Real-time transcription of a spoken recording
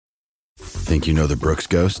Think you know the Brooks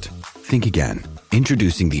Ghost? Think again.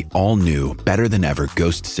 Introducing the all-new, better-than-ever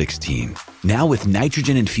Ghost 16. Now with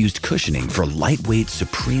nitrogen-infused cushioning for lightweight,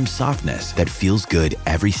 supreme softness that feels good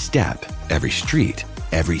every step, every street,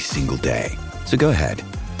 every single day. So go ahead,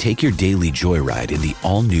 take your daily joyride in the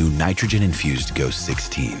all-new nitrogen-infused Ghost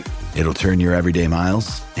 16. It'll turn your everyday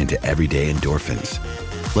miles into everyday endorphins.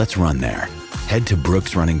 Let's run there. Head to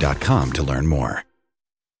brooksrunning.com to learn more.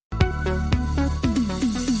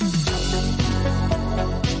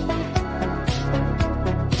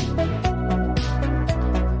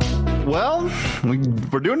 Well,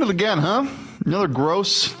 we're doing it again, huh? Another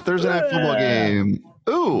gross Thursday night football game.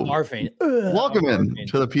 Ooh. Barfing. Welcome in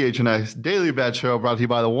to the PHNX Daily Bet Show, brought to you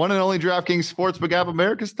by the one and only DraftKings Sportsbook app,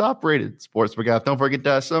 America's top-rated sportsbook app. Don't forget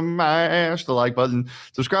to smash the like button,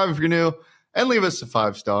 subscribe if you're new, and leave us a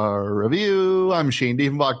 5-star review. I'm Shane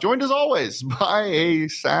Diefenbach, joined as always by a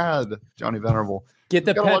sad Johnny Venerable. Get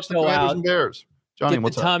the petrol out. And Bears. Johnny, Get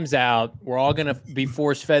what's the up? Tums out. We're all going to be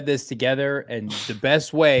force-fed this together, and the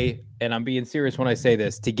best way, and I'm being serious when I say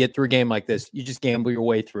this, to get through a game like this, you just gamble your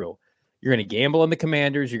way through. You're going to gamble on the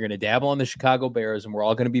Commanders. You're going to dabble on the Chicago Bears, and we're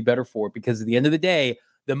all going to be better for it because at the end of the day,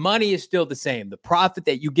 the money is still the same. The profit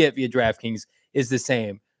that you get via DraftKings is the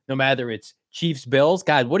same, no matter it's Chiefs, Bills.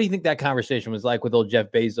 God, what do you think that conversation was like with old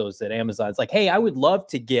Jeff Bezos at Amazon? It's like, hey, I would love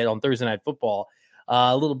to get on Thursday Night Football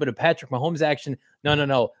a little bit of Patrick Mahomes action. No.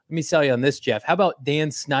 Let me sell you on this, Jeff. How about Dan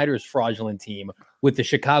Snyder's fraudulent team with the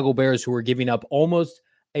Chicago Bears who are giving up almost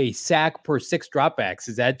a sack per 6 dropbacks?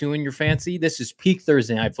 Is that doing your fancy? This is peak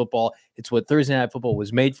Thursday Night Football. It's what Thursday Night Football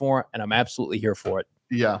was made for, and I'm absolutely here for it.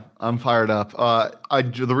 Yeah, I'm fired up.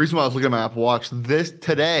 The reason why I was looking at my Apple Watch this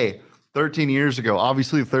today, 13 years ago,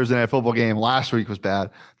 obviously the Thursday Night Football game last week was bad.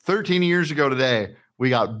 13 years ago today, we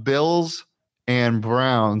got Bills and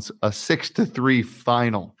Browns, a 6-3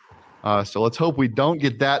 final. So let's hope we don't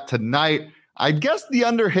get that tonight. I guess the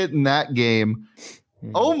under hit in that game.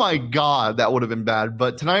 Oh my God, that would have been bad.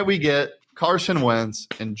 But tonight we get Carson Wentz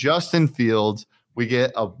and Justin Fields. We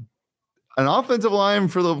get an offensive line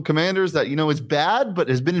for the Commanders that, is bad, but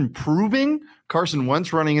has been improving. Carson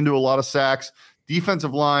Wentz running into a lot of sacks.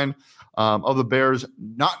 Defensive line of the Bears,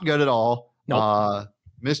 not good at all. Nope.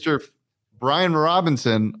 Mr. Brian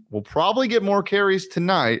Robinson will probably get more carries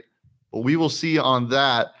tonight, but we will see on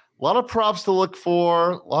that. A lot of props to look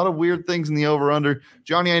for, a lot of weird things in the over-under.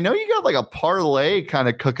 Johnny, I know you got like a parlay kind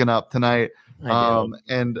of cooking up tonight.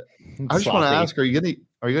 And I just want to ask, are you going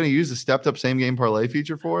to use the stepped up same game parlay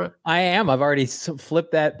feature for it? I am. I've already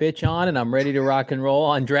flipped that bitch on, and I'm ready to rock and roll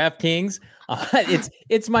on DraftKings.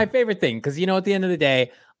 It's my favorite thing because, at the end of the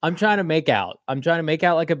day, I'm trying to make out. I'm trying to make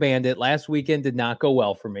out like a bandit. Last weekend did not go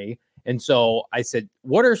well for me. And so I said,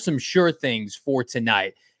 what are some sure things for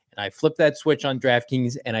tonight? And I flip that switch on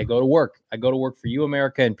DraftKings and I go to work. I go to work for you,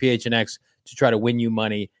 America, and PHNX to try to win you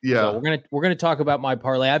money. Yeah. So we're gonna talk about my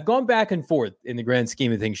parlay. I've gone back and forth in the grand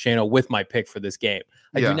scheme of things, Shano, with my pick for this game.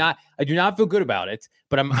 I do not feel good about it,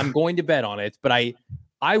 but I'm going to bet on it. But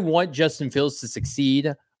I want Justin Fields to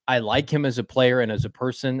succeed. I like him as a player and as a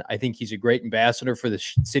person. I think he's a great ambassador for the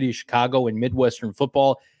city of Chicago and Midwestern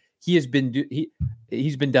football. He's been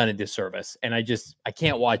done a disservice, and I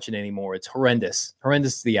can't watch it anymore. It's horrendous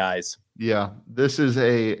to the eyes. Yeah, this is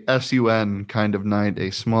a SUN kind of night,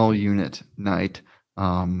 a small unit night.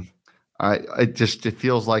 It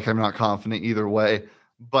feels like I'm not confident either way.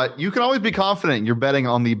 But you can always be confident you're betting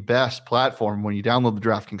on the best platform when you download the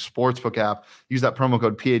DraftKings Sportsbook app. Use that promo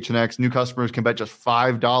code PHNX. New customers can bet just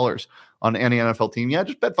 $5 on any NFL team. Yeah,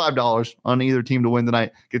 just bet $5 on either team to win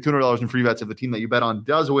tonight. Get $200 in free bets if the team that you bet on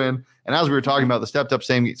does win. And as we were talking about, the stepped-up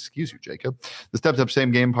same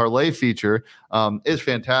game parlay feature is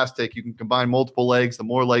fantastic. You can combine multiple legs. The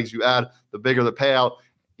more legs you add, the bigger the payout.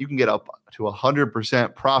 You can get up to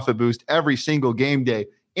 100% profit boost every single game day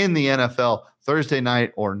in the NFL, Thursday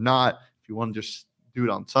night or not. If you want to just do it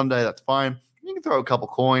on Sunday, that's fine. You can throw a couple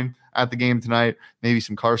coin at the game tonight, maybe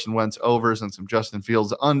some Carson Wentz overs and some Justin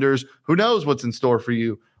Fields unders. Who knows what's in store for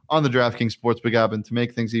you on the DraftKings Sportsbook app. And to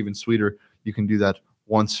make things even sweeter, you can do that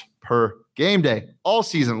once per game day, all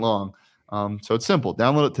season long. So it's simple.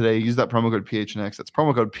 Download it today. Use that promo code PHNX. That's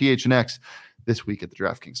promo code PHNX this week at the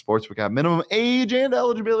DraftKings Sportsbook app. Minimum age and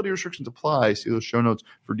eligibility restrictions apply. See those show notes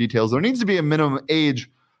for details. There needs to be a minimum age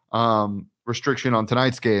restriction on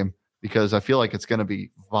tonight's game because I feel like it's going to be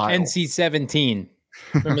vile. NC-17.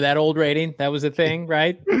 Remember that old rating? That was a thing,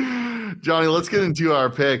 right? Johnny, let's get into our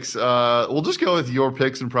picks. We'll just go with your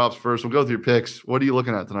picks and props first. We'll go with your picks. What are you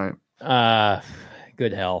looking at tonight?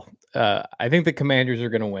 Good hell. I think the Commanders are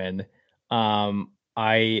going to win. I'm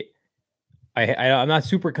not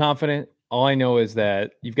super confident. All I know is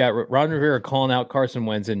that you've got Ron Rivera calling out Carson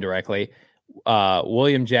Wentz indirectly.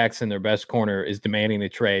 William Jackson, their best corner, is demanding the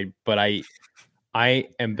trade, but I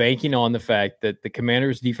am banking on the fact that the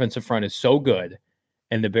Commanders' defensive front is so good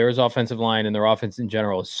and the Bears' offensive line and their offense in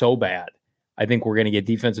general is so bad. I think we're going to get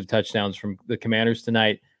defensive touchdowns from the Commanders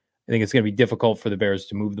tonight. I think it's going to be difficult for the Bears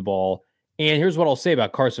to move the ball. And here's what I'll say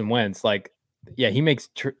about Carson Wentz. Like, yeah, he makes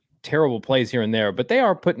terrible plays here and there, but they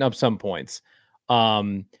are putting up some points.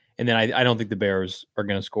 And then I don't think the Bears are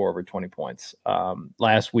going to score over 20 points.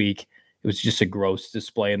 Last week, it was just a gross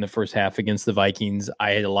display in the first half against the Vikings.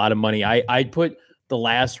 I had a lot of money. I'd put the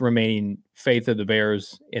last remaining faith of the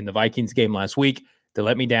Bears in the Vikings game last week. They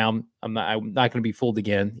let me down. I'm not going to be fooled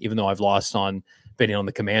again, even though I've lost on betting on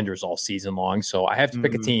the Commanders all season long. So I have to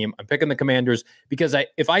pick a team. I'm picking the Commanders because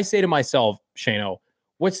if I say to myself, Shano,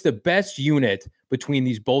 what's the best unit between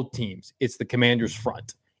these both teams? It's the Commanders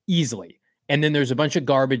front, easily. And then there's a bunch of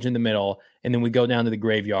garbage in the middle. And then we go down to the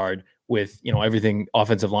graveyard with, everything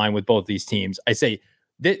offensive line with both these teams. I say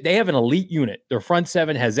they have an elite unit. Their front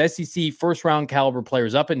seven has SEC first round caliber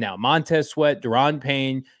players up and down. Montez Sweat, Deron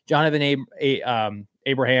Payne, Jonathan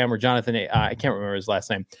Abraham, or Jonathan, I can't remember his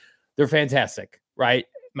last name. They're fantastic, right?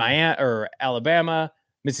 Alabama,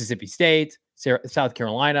 Mississippi State, South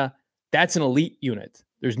Carolina. That's an elite unit.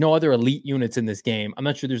 There's no other elite units in this game. I'm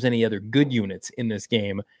not sure there's any other good units in this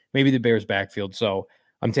game. Maybe the Bears backfield. So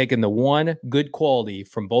I'm taking the one good quality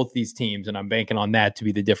from both these teams, and I'm banking on that to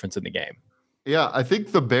be the difference in the game. Yeah, I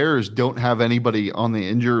think the Bears don't have anybody on the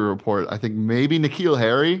injury report. I think maybe N'Keal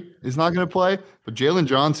Harry is not going to play, but Jalen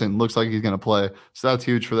Johnson looks like he's going to play. So that's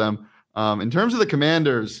huge for them. In terms of the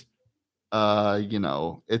Commanders,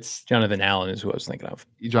 it's Jonathan Allen is who I was thinking of.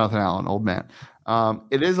 Jonathan Allen, old man.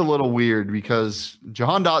 It is a little weird because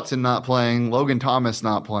Jahan Dotson not playing, Logan Thomas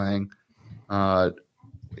not playing. Do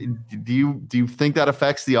you think that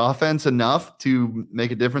affects the offense enough to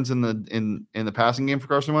make a difference in the passing game for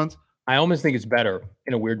Carson Wentz? I almost think it's better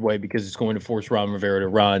in a weird way because it's going to force Ron Rivera to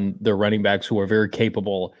run their running backs who are very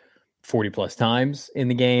capable 40 plus times in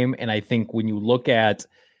the game. And I think when you look at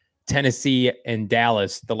Tennessee and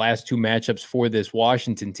Dallas, the last two matchups for this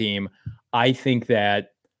Washington team, I think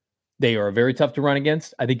that they are very tough to run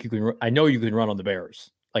against. I know you can run on the Bears.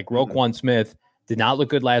 Like Roquan Smith did not look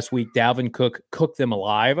good last week. Dalvin Cook cooked them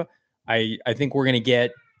alive. I think we're going to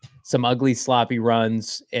get some ugly, sloppy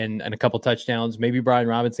runs and a couple touchdowns. Maybe Brian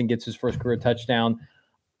Robinson gets his first career touchdown.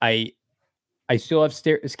 I still have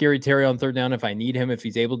Scary Terry on third down if I need him, if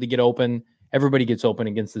he's able to get open. Everybody gets open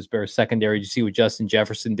against this Bears secondary. You see what Justin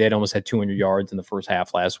Jefferson did, almost had 200 yards in the first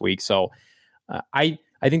half last week. So I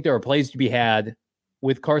think there are plays to be had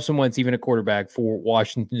with Carson Wentz, even a quarterback, for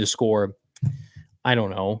Washington to score, I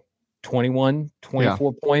don't know, 21,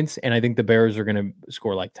 24 points. And I think the Bears are going to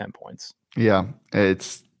score like 10 points. Yeah,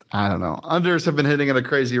 I don't know. Unders have been hitting at a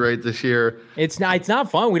crazy rate this year. It's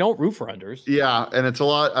not fun. We don't root for unders. Yeah, and it's a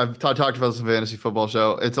lot. I've talked about this in fantasy football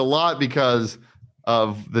show. It's a lot because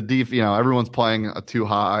of the deep. Everyone's playing too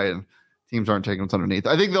high and teams aren't taking what's underneath.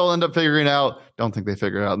 I think they'll end up figuring out. Don't think they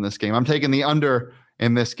figure it out in this game. I'm taking the under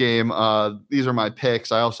in this game. These are my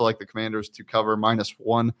picks. I also like the Commanders to cover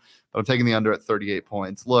 -1, but I'm taking the under at 38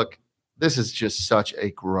 points. Look, this is just such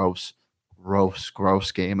a gross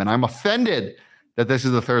game, and I'm offended that this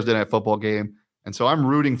is a Thursday night football game. And so I'm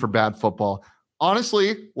rooting for bad football.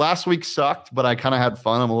 Honestly, last week sucked, but I kind of had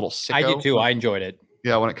fun. I'm a little sicko. I did too. I enjoyed it.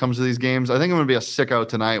 Yeah, when it comes to these games, I think I'm going to be a sicko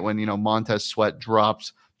tonight when, Montez Sweat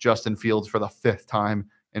drops Justin Fields for the 5th time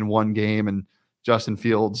in one game. And Justin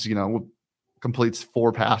Fields, completes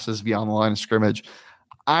 4 passes beyond the line of scrimmage.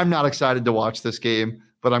 I'm not excited to watch this game,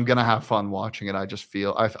 but I'm going to have fun watching it. I just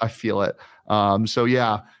feel, I feel it.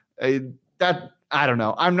 I don't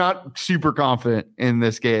know. I'm not super confident in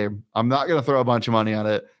this game. I'm not going to throw a bunch of money on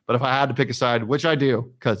it. But if I had to pick a side, which I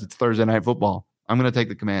do because it's Thursday night football, I'm going to take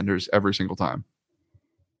the Commanders every single time.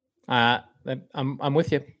 I'm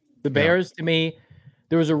with you. The Bears, to me,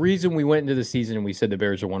 there was a reason we went into the season and we said the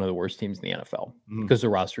Bears are one of the worst teams in the NFL because the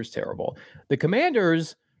roster is terrible. The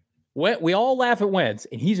Commanders, we all laugh at Wentz,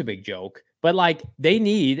 and he's a big joke. But they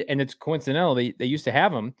need, and it's coincidental, they used to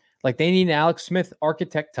have him. They need an Alex Smith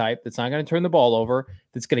architect type that's not going to turn the ball over,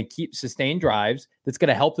 that's going to keep sustained drives, that's going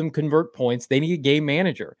to help them convert points. They need a game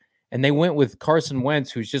manager. And they went with Carson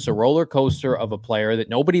Wentz, who's just a roller coaster of a player that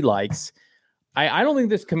nobody likes. I don't think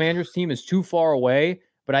this Commanders team is too far away,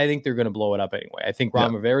 but I think they're going to blow it up anyway. I think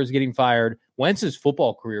Ron Rivera is getting fired. Wentz's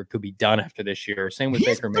football career could be done after this year. Same with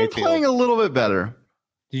Baker Mayfield. He's playing a little bit better.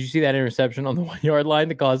 Did you see that interception on the 1-yard line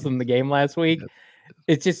that cost them the game last week?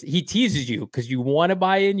 It's just, he teases you because you want to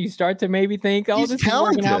buy in. You start to maybe think, oh, this is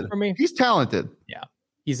working out for me. He's talented. Yeah.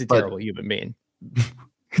 He's a terrible human being.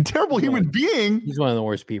 Terrible human being? He's one of the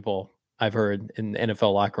worst people I've heard in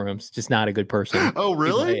NFL locker rooms. Just not a good person. Oh,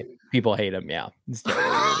 really? People hate him. Yeah.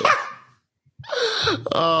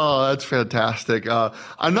 Oh, that's fantastic.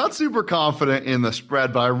 I'm not super confident in the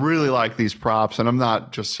spread, but I really like these props, and I'm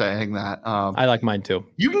not just saying that. I like mine too.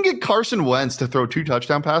 You can get Carson Wentz to throw 2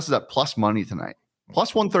 touchdown passes at plus money tonight,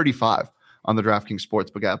 plus 135 on the DraftKings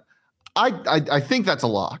Sportsbook app. I think that's a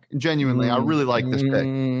lock. Genuinely, I really like this pick.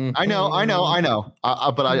 I know,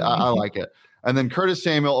 but I like it. And then Curtis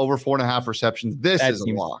Samuel over 4.5 receptions. This is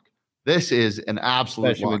a lock. This is an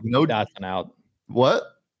absolute lock. No Dotson out. What?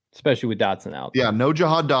 Especially with Dotson out. Yeah, no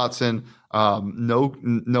Jahan Dotson,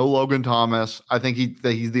 no Logan Thomas. I think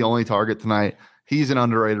he's the only target tonight. He's an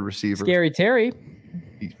underrated receiver. Scary Terry.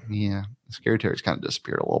 Yeah, Scary Terry's kind of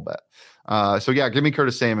disappeared a little bit. So yeah, give me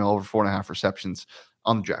Curtis Samuel over 4.5 receptions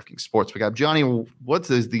on the DraftKings Sportsbook app. Johnny, what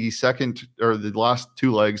is the second or the last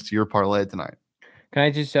 2 legs to your parlay tonight? Can I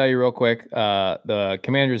just tell you real quick? The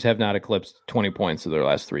Commanders have not eclipsed 20 points of their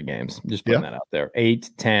last 3 games. Just putting that out there. 8,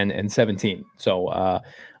 10, and 17. So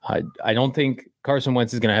I don't think Carson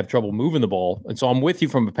Wentz is going to have trouble moving the ball. And so I'm with you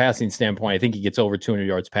from a passing standpoint. I think he gets over 200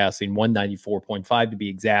 yards passing, 194.5 to be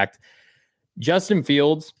exact. Justin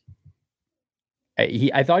Fields,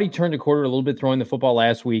 I thought he turned a quarter a little bit throwing the football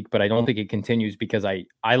last week, but I don't think it continues because I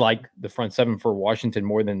like the front 7 for Washington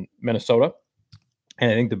more than Minnesota. And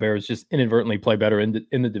I think the Bears just inadvertently play better in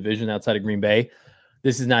the division outside of Green Bay.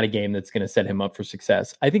 This is not a game that's going to set him up for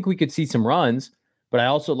success. I think we could see some runs, but I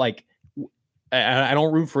also I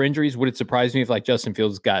don't root for injuries. Would it surprise me if Justin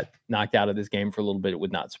Fields got knocked out of this game for a little bit? It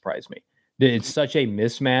would not surprise me. It's such a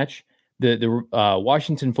mismatch. The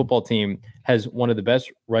Washington football team has one of the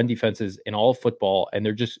best run defenses in all of football, and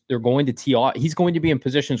they're going to tee off. He's going to be in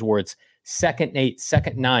positions where it's 2nd and 8, 2nd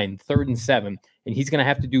and 9, 3rd and 7, and he's going to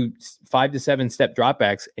have to do 5 to 7 step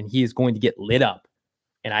dropbacks, and he is going to get lit up.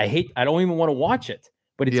 And I don't even want to watch it,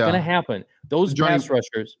 but it's going to happen. Those pass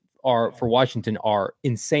rushers for Washington are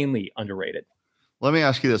insanely underrated. Let me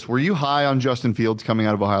ask you this. Were you high on Justin Fields coming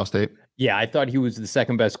out of Ohio State? Yeah, I thought he was the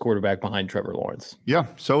 2nd best quarterback behind Trevor Lawrence. Yeah,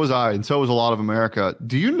 so was I, and so was a lot of America.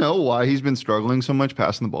 Do you know why he's been struggling so much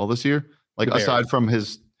passing the ball this year? Aside from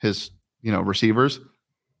his receivers,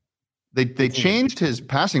 they changed his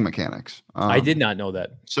passing mechanics. I did not know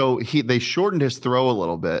that. So they shortened his throw a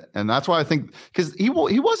little bit, and that's why I think because he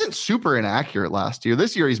wasn't super inaccurate last year.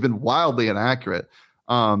 This year he's been wildly inaccurate.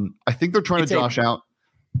 I think they're trying to Josh out.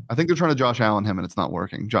 I think they're trying to Josh Allen him, and it's not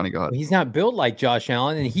working. Johnny, go ahead. He's not built like Josh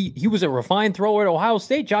Allen, and he was a refined thrower at Ohio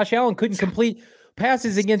State. Josh Allen couldn't complete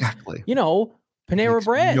passes against, Panera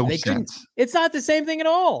Bread. No sense. It's not the same thing at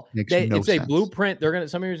all. It's a blueprint.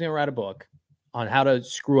 Somebody's going to write a book on how to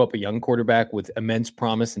screw up a young quarterback with immense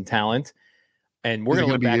promise and talent. And we're going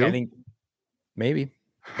to look back. I think maybe,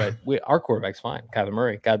 but our quarterback's fine. Kyler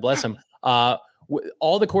Murray, God bless him.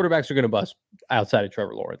 All the quarterbacks are going to bust outside of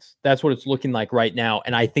Trevor Lawrence. That's what it's looking like right now.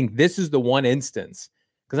 And I think this is the one instance,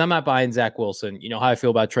 because I'm not buying Zach Wilson. You know how I feel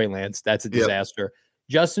about Trey Lance. That's a disaster.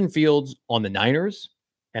 Justin Fields on the Niners,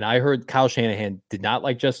 and I heard Kyle Shanahan did not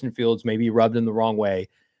like Justin Fields. Maybe he rubbed him the wrong way.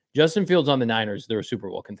 Justin Fields on the Niners, they're a Super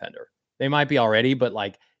Bowl contender. They might be already, but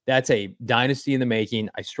that's a dynasty in the making.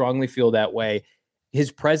 I strongly feel that way.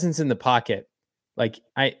 His presence in the pocket,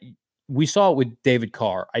 we saw it with David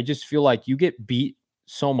Carr. I just feel like you get beat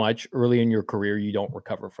so much early in your career, you don't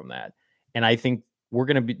recover from that. And I think we're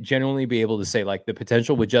going to genuinely be able to say the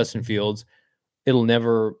potential with Justin Fields, it'll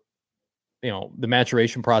never, the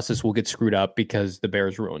maturation process will get screwed up because the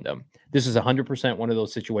Bears ruined him. This is 100% one of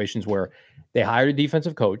those situations where they hired a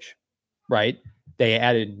defensive coach, right? They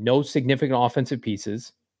added no significant offensive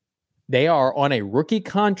pieces. They are on a rookie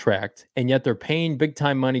contract, and yet they're paying big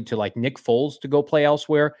time money to Nick Foles to go play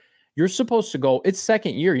elsewhere. You're supposed to go. It's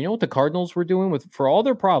 2nd year. You know what the Cardinals were doing for all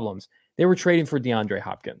their problems? They were trading for DeAndre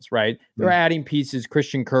Hopkins, right? They're adding pieces,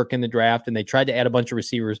 Christian Kirk in the draft, and they tried to add a bunch of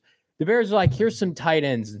receivers. The Bears are here's some tight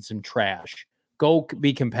ends and some trash. Go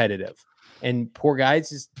be competitive. And poor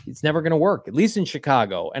guys, it's never going to work, at least in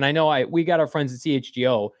Chicago. And I know we got our friends at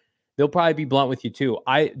CHGO. They'll probably be blunt with you too.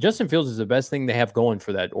 Justin Fields is the best thing they have going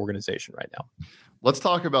for that organization right now. Let's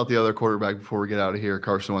talk about the other quarterback before we get out of here.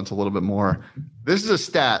 Carson Wentz a little bit more. This is a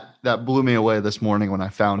stat that blew me away this morning when I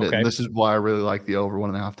found it. And this is why I really like the over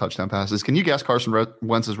 1.5 touchdown passes. Can you guess Carson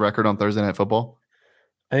Wentz's record on Thursday Night Football?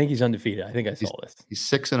 I think he's undefeated. I think I saw this. He's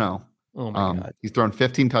 6-0. Oh my God. He's thrown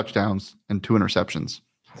 15 touchdowns and 2 interceptions.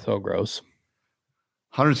 So gross.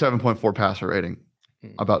 107.4 passer rating.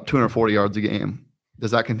 About 240 yards a game.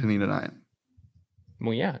 Does that continue tonight?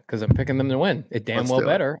 Well, yeah, because I'm picking them to win. It damn well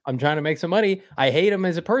better. I'm trying to make some money. I hate him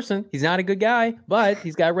as a person. He's not a good guy, but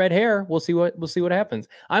he's got red hair. We'll see what happens.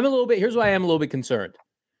 Here's why I am a little bit concerned,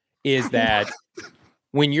 is that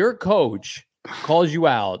when your coach calls you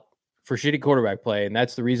out for shitty quarterback play, and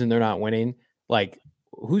that's the reason they're not winning, like,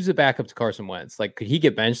 who's the backup to Carson Wentz? Like, could he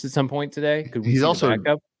get benched at some point today? Could we see the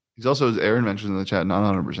backup? He's also, as Aaron mentioned in the chat, not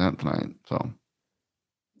 100% tonight. So,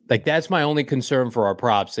 like, that's my only concern for our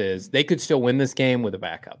props is they could still win this game with a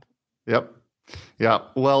backup. Yep. Yeah.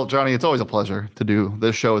 Well, Johnny, it's always a pleasure to do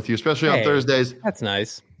this show with you, especially on Thursdays. That's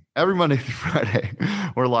nice. Every Monday through Friday,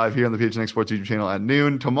 we're live here on the PHNX Sports YouTube channel at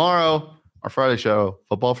noon. Tomorrow, our Friday show,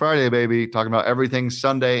 Football Friday, baby, talking about everything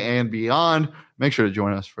Sunday and beyond. Make sure to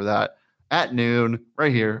join us for that at noon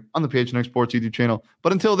right here on the PHNX Sports YouTube channel.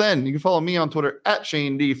 But until then, you can follow me on Twitter at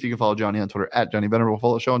Shane Deef. You can follow Johnny on Twitter at Johnny Venerable.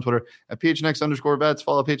 Follow the show on Twitter at PHNX_bets.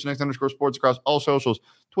 Follow PHNX_sports across all socials,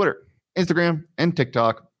 Twitter, Instagram, and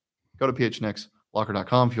TikTok. Go to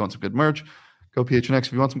PHNXLocker.com if you want some good merch. Go PHNX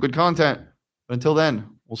if you want some good content. But until then,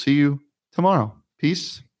 we'll see you tomorrow.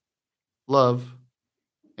 Peace, love,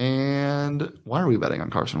 and why are we betting on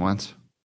Carson Wentz?